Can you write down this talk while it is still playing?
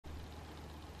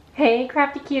Hey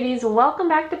crafty cuties, welcome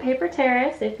back to Paper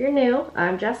Terrace. If you're new,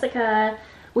 I'm Jessica.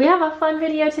 We have a fun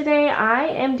video today. I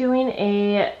am doing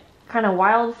a kind of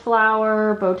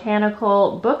Wildflower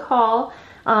Botanical book haul.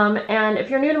 And if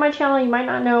you're new to my channel, you might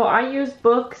not know, I use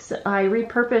books, I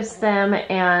repurpose them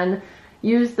and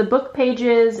use the book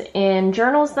pages in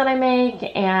journals that I make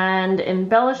and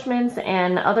embellishments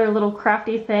and other little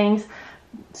crafty things.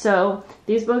 So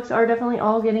these books are definitely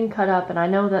all getting cut up, and I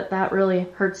know that that really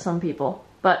hurts some people.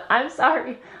 But I'm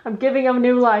sorry, I'm giving them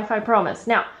new life, I promise.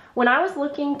 Now, when I was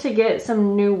looking to get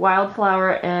some new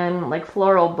wildflower and like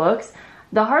floral books,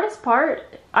 the hardest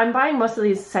part, I'm buying most of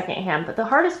these secondhand, but the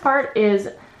hardest part is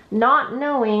not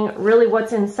knowing really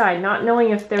what's inside, not knowing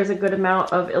if there's a good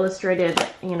amount of illustrated,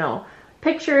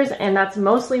 pictures, and that's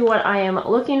mostly what I am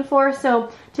looking for.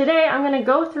 So today I'm going to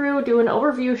go through, do an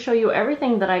overview, show you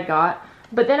everything that I got,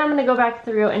 but then I'm going to go back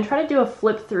through and try to do a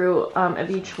flip through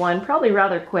of each one, probably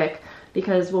rather quick,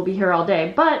 because we'll be here all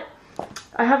day, but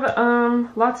I have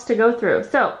lots to go through.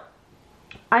 So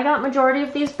I got majority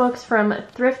of these books from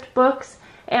thriftbooks,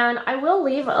 and I will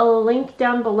leave a link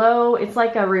down below. It's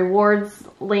like a rewards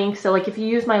link, so like if you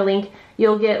use my link,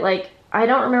 you'll get like, I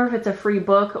don't remember if it's a free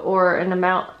book or an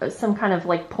amount, some kind of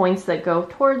like points that go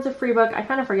towards a free book. I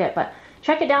kind of forget, but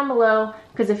check it down below,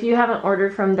 because if you haven't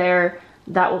ordered from there,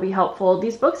 that will be helpful.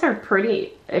 These books are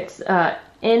pretty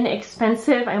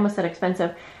inexpensive. I almost said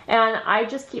expensive. And I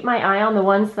just keep my eye on the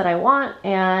ones that I want,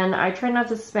 and I try not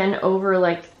to spend over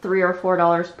like $3 or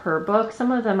 $4 per book.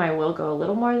 Some of them I will go a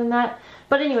little more than that.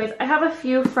 But anyways, I have a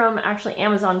few from actually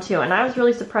Amazon too, and I was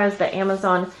really surprised that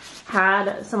Amazon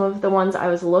had some of the ones I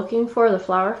was looking for, the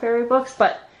Flower Fairy books.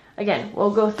 But again,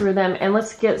 we'll go through them and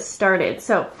let's get started.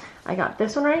 So I got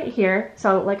this one right here.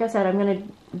 So like I said, I'm going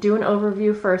to do an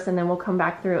overview first, and then we'll come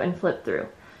back through and flip through.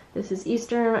 This is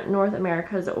Eastern North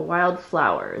America's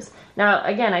Wildflowers. Now,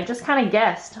 again, I just kind of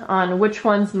guessed on which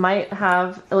ones might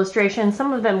have illustrations.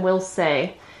 Some of them will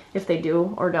say if they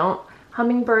do or don't.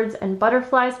 Hummingbirds and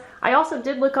butterflies. I also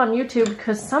did look on YouTube,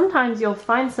 because sometimes you'll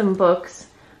find some books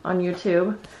on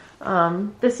YouTube.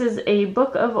 This is a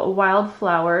book of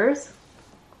wildflowers.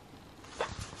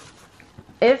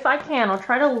 If I can, I'll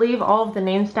try to leave all of the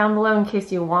names down below in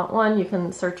case you want one. You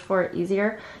can search for it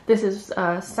easier. This is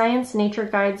Science Nature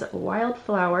Guides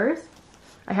Wildflowers.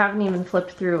 I haven't even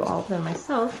flipped through all of them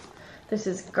myself. This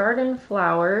is Garden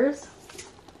Flowers.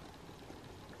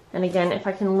 And again, if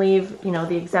I can leave,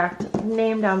 the exact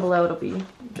name down below, it'll be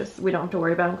just, we don't have to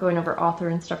worry about going over author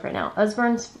and stuff right now.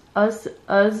 Usbornes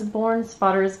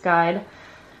Spotter's Guide.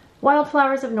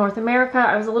 Wildflowers of North America.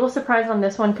 I was a little surprised on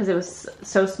this one because it was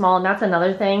so small, and that's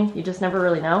another thing. You just never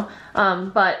really know.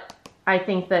 But I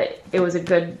think that it was a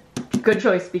good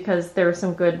choice because there were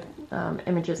some good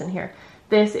images in here.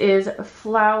 This is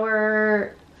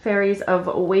Flower Fairies of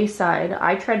Wayside.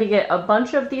 I tried to get a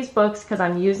bunch of these books because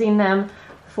I'm using them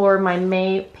for my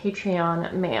May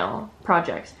Patreon mail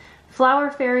projects.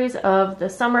 Flower Fairies of the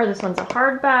Summer. This one's a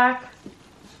hardback.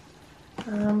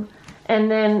 And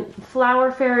then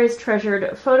Flower Fairies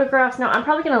Treasured Photographs. Now, I'm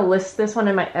probably going to list this one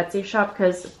in my Etsy shop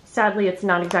because sadly it's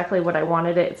not exactly what I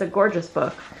wanted it. It's a gorgeous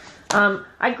book.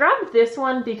 I grabbed this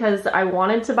one because I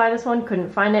wanted to buy this one,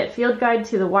 couldn't find it. Field Guide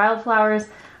to the Wildflowers.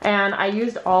 And I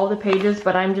used all the pages,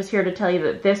 but I'm just here to tell you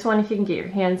that this one, if you can get your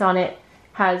hands on it,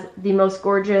 has the most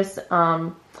gorgeous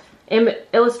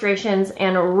illustrations,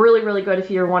 and really, really good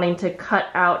if you're wanting to cut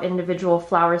out individual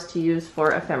flowers to use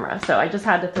for ephemera. So I just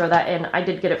had to throw that in. I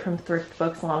did get it from Thrift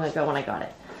Books long ago when I got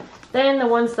it. Then the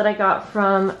ones that I got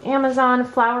from Amazon,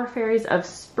 Flower Fairies of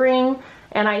Spring,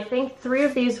 and I think 3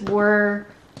 of these were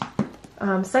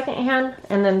secondhand,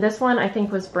 and then this one I think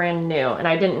was brand new, and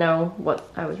I didn't know what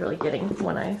I was really getting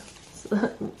when I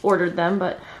ordered them.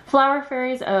 But Flower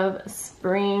Fairies of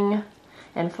Spring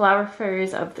and Flower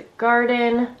Fairies of the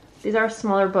Garden. These are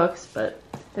smaller books, but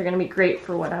they're going to be great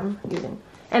for what I'm using.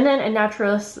 And then a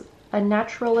naturalist's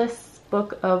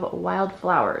book of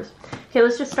wildflowers. Okay,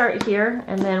 let's just start here,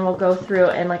 and then we'll go through.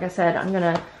 And like I said, I'm going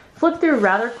to flip through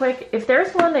rather quick. If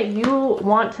there's one that you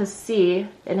want to see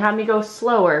and have me go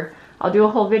slower, I'll do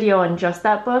a whole video on just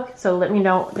that book, so let me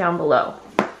know down below.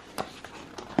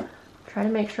 Try to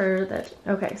make sure that,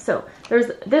 okay, so there's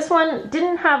this one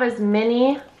didn't have as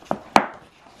many.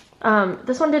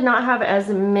 This one did not have as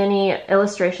many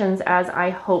illustrations as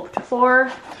I hoped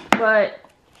for, but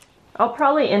I'll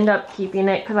probably end up keeping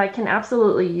it because I can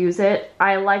absolutely use it.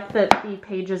 I like that the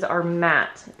pages are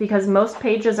matte because most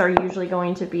pages are usually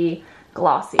going to be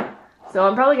glossy. So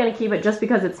I'm probably going to keep it just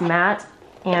because it's matte,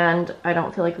 and I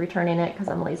don't feel like returning it because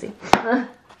I'm lazy.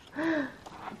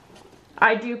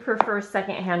 I do prefer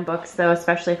secondhand books though,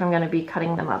 especially if I'm going to be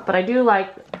cutting them up, but I do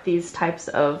like these types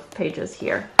of pages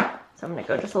here. So I'm gonna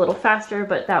go just a little faster,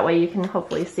 but that way you can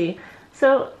hopefully see.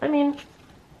 So, I mean,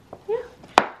 yeah.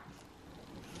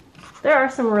 There are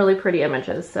some really pretty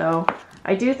images, so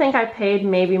I do think I paid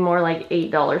maybe more like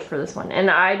 $8 for this one.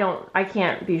 And I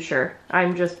can't be sure.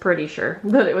 I'm just pretty sure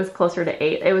that it was closer to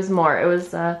 $8. It was more. It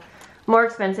was more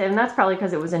expensive, and that's probably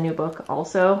because it was a new book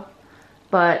also.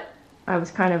 But I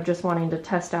was kind of just wanting to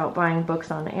test out buying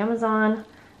books on Amazon,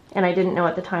 and I didn't know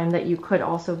at the time that you could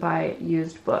also buy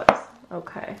used books.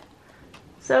 Okay.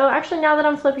 So actually, now that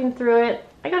I'm flipping through it,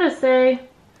 I gotta say,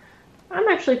 I'm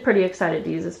actually pretty excited to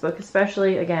use this book,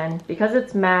 especially, again, because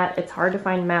it's matte. It's hard to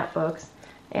find matte books,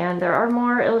 and there are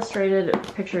more illustrated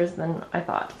pictures than I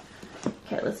thought.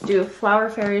 Okay, let's do Flower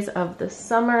Fairies of the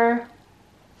Summer.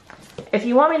 If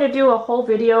you want me to do a whole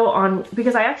video on,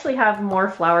 because I actually have more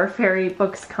Flower Fairy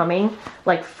books coming,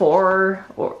 like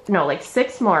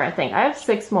 6 more, I think. I have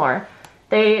 6 more.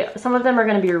 Some of them are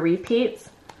going to be repeats.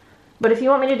 But if you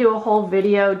want me to do a whole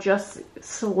video just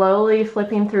slowly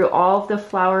flipping through all of the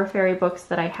Flower Fairy books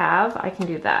that I have, I can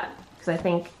do that. Because I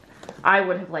think I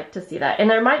would have liked to see that. And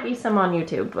there might be some on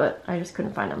YouTube, but I just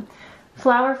couldn't find them.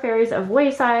 Flower Fairies of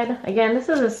Wayside. Again, this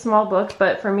is a small book,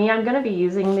 but for me, I'm going to be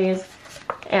using these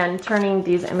and turning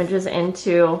these images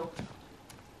into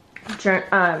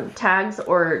tags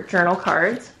or journal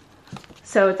cards.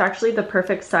 So it's actually the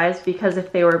perfect size, because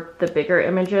if they were the bigger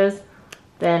images,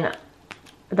 then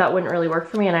that wouldn't really work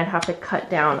for me and I'd have to cut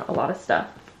down a lot of stuff.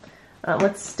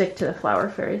 Let's stick to the Flower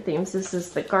Fairy themes. This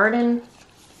is the garden.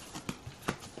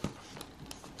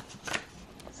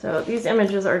 So these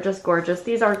images are just gorgeous.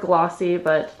 These are glossy,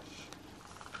 but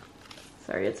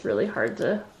sorry, it's really hard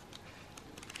to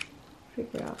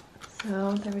figure out.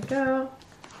 So there we go.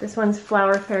 This one's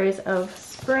Flower Fairies of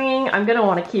Spring. I'm gonna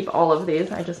want to keep all of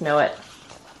these. I just know it.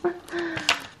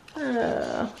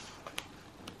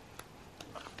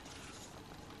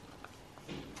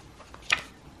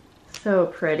 So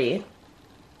pretty.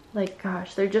 Like,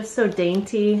 gosh, they're just so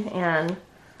dainty, and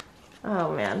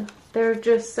oh man, they're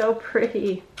just so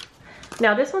pretty.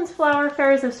 Now this one's Flower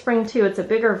Fairies of Spring too. It's a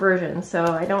bigger version, so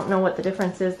I don't know what the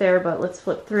difference is there, but let's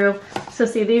flip through. So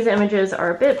see, these images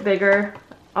are a bit bigger.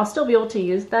 I'll still be able to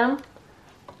use them,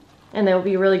 and they'll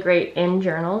be really great in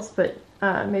journals, but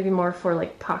maybe more for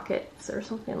like pockets or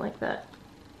something like that.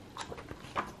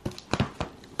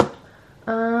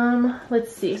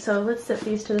 Let's see, so let's set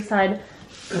these to the side.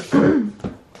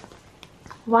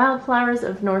 Wildflowers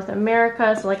of North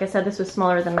America. So like I said, this was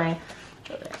smaller than I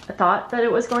thought that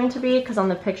it was going to be, because on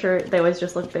the picture they always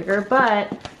just look bigger,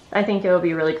 but I think it would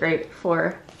be really great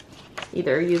for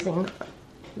either using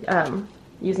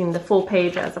using the full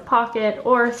page as a pocket,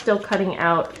 or still cutting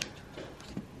out,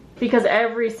 because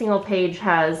every single page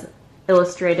has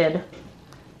illustrated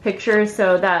pictures,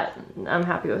 so that I'm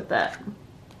happy with that.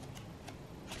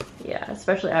 Yeah,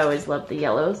 especially I always love the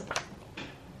yellows.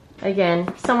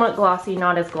 Again, somewhat glossy,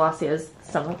 not as glossy as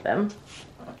some of them.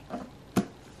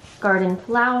 Garden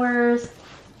flowers.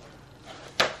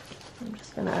 I'm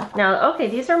just gonna, now, okay,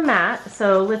 these are matte,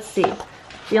 so let's see.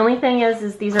 The only thing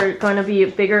is these are going to be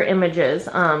bigger images.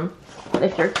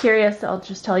 If you're curious, I'll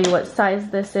just tell you what size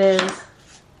this is.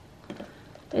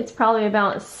 It's probably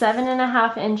about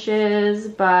 7.5 inches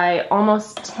by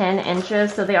almost 10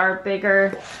 inches, so they are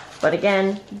bigger. But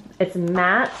again, it's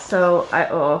matte, so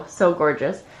oh, so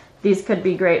gorgeous. These could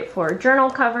be great for journal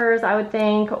covers, I would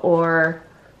think, or,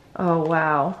 oh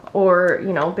wow, or,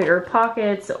 you know, bigger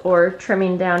pockets, or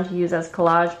trimming down to use as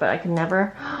collage, but I can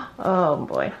never, oh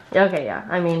boy. Okay, yeah,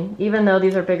 I mean, even though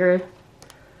these are bigger,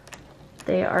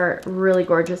 they are really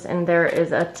gorgeous, and there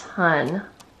is a ton.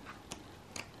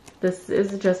 This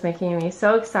is just making me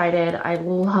so excited. I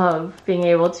love being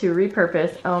able to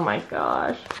repurpose, oh my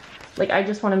gosh. Like, I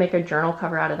just want to make a journal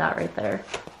cover out of that right there.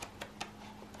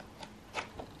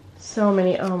 So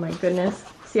many, oh my goodness.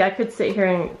 See, I could sit here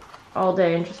and all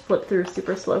day and just flip through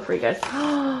super slow for you guys.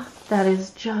 That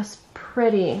is just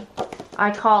pretty.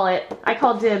 I call it. I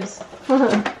call dibs.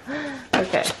 Okay,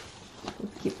 let's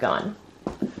keep going.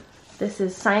 This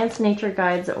is Science Nature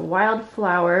Guide's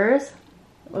Wildflowers.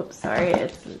 Oops, sorry,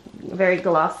 it's very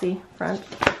glossy front.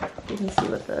 You can see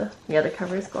what the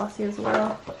cover is glossy as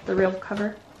well, the real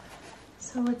cover.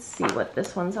 So let's see what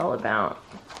this one's all about.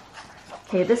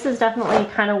 Okay, this is definitely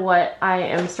kind of what I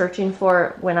am searching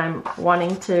for when I'm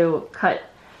wanting to cut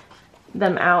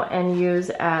them out and use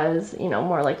as, you know,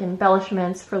 more like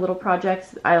embellishments for little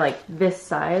projects. I like this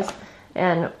size,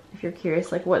 and if you're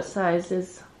curious, like what size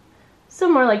is, so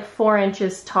more like 4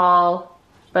 inches tall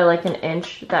by like an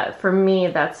inch. That, for me,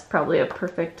 that's probably a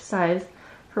perfect size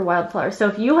for wildflowers. So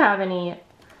if you have any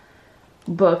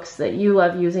books that you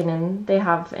love using and they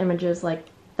have images like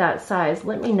that size,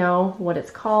 let me know what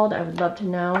it's called. I would love to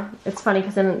know. It's funny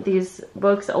because in these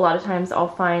books, a lot of times I'll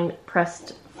find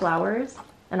pressed flowers,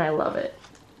 and I love it.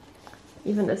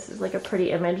 Even this is like a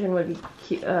pretty image and would be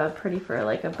cute, pretty for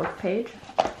like a book page.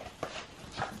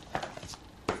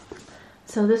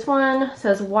 So this one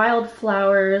says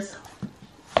Wildflowers.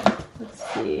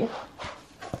 Let's see.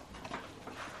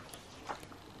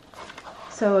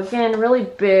 So again, really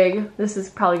big. This is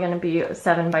probably going to be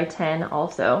 7 by 10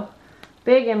 also.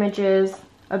 Big images,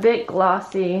 a bit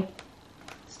glossy,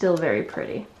 still very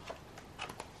pretty.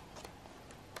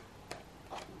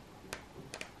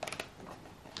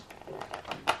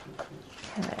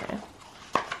 Okay.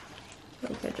 I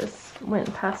think I just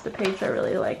went past a page I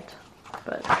really liked.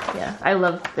 But yeah, I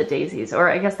love the daisies, or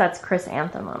I guess that's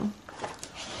chrysanthemum,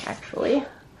 actually.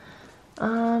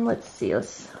 Let's see,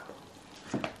 let's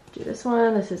do this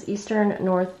one. This is Eastern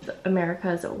North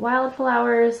America's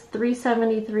Wildflowers,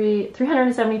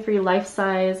 373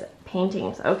 life-size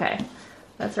paintings. Okay,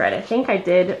 that's right. I think I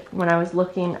did when I was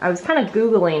looking, I was kind of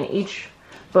Googling each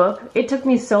book. It took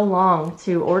me so long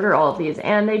to order all of these,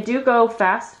 and they do go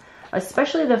fast,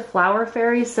 especially the Flower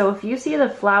Fairies. So if you see the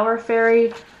Flower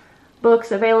Fairy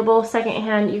books available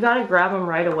secondhand, you gotta grab them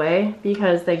right away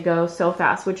because they go so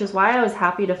fast, which is why I was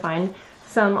happy to find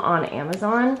some on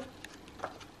Amazon,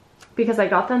 because I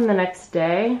got them the next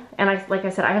day, and like I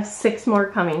said, I have 6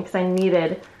 more coming because I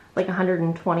needed like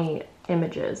 120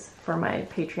 images for my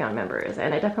Patreon members,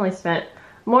 and I definitely spent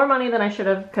more money than I should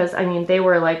have, because I mean they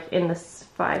were like in this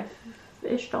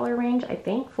 $5-ish range, I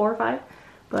think, 4 or 5,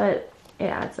 but it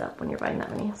adds up when you're buying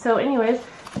that many. So anyways,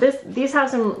 these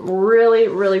have some really,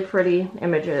 really pretty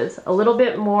images. A little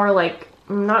bit more like,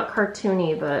 not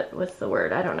cartoony, but what's the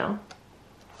word? I don't know.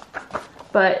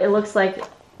 But it looks like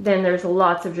then there's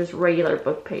lots of just regular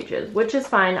book pages, which is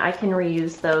fine. I can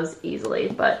reuse those easily,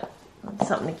 but that's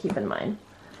something to keep in mind.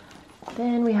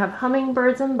 Then we have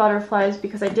hummingbirds and butterflies,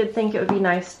 because I did think it would be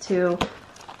nice to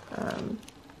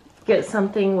get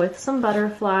something with some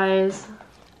butterflies.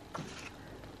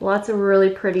 Lots of really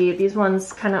pretty, these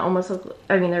ones kind of almost look,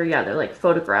 I mean, they're like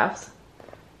photographs.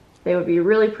 They would be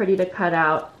really pretty to cut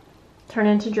out, turn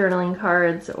into journaling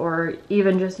cards, or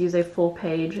even just use a full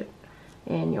page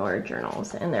in your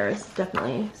journals. And there's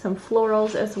definitely some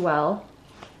florals as well.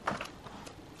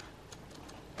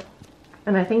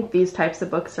 And I think these types of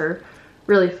books are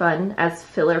really fun as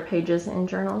filler pages in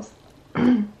journals.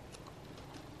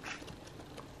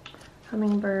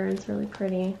 Hummingbirds, really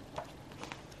pretty.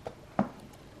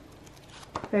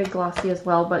 Very glossy as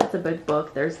well, but it's a big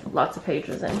book. There's lots of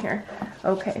pages in here.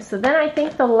 Okay, so then I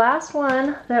think the last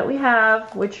one that we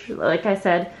have, which, like I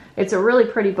said, it's a really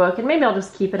pretty book, and maybe I'll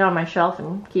just keep it on my shelf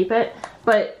and keep it,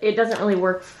 but it doesn't really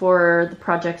work for the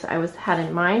projects I had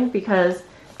in mind, because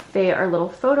they are little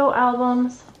photo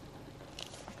albums.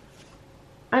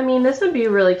 I mean, this would be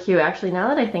really cute, actually, now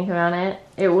that I think about it.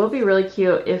 It will be really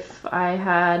cute if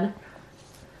I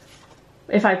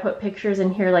put pictures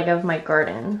in here like of my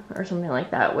garden or something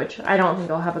like that, which I don't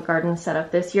think I'll have a garden set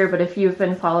up this year, but if you've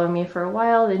been following me for a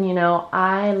while, then you know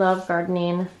I love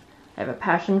gardening. I have a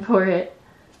passion for it.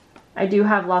 I do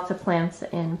have lots of plants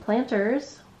in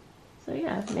planters, so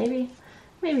yeah, maybe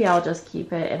I'll just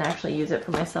keep it and actually use it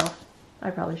for myself.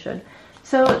 I probably should.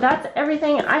 So that's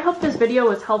everything. I hope this video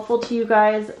was helpful to you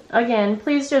guys. Again,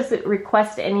 please just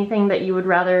request anything that you would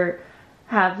rather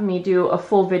have me do a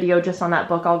full video just on that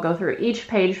book. I'll go through each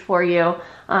page for you.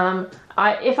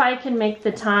 If I can make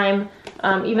the time,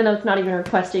 even though it's not even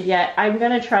requested yet, I'm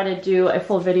gonna try to do a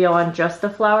full video on just the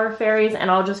Flower Fairies, and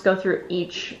I'll just go through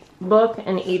each book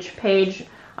and each page.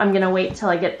 I'm gonna wait till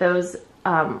I get those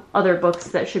other books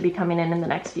that should be coming in the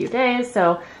next few days,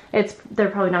 so they're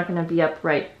probably not gonna be up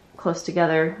right close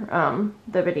together,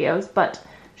 the videos, but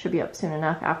should be up soon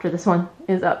enough after this one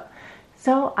is up.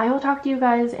 So I will talk to you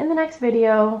guys in the next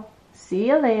video. See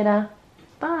you later.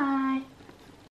 Bye.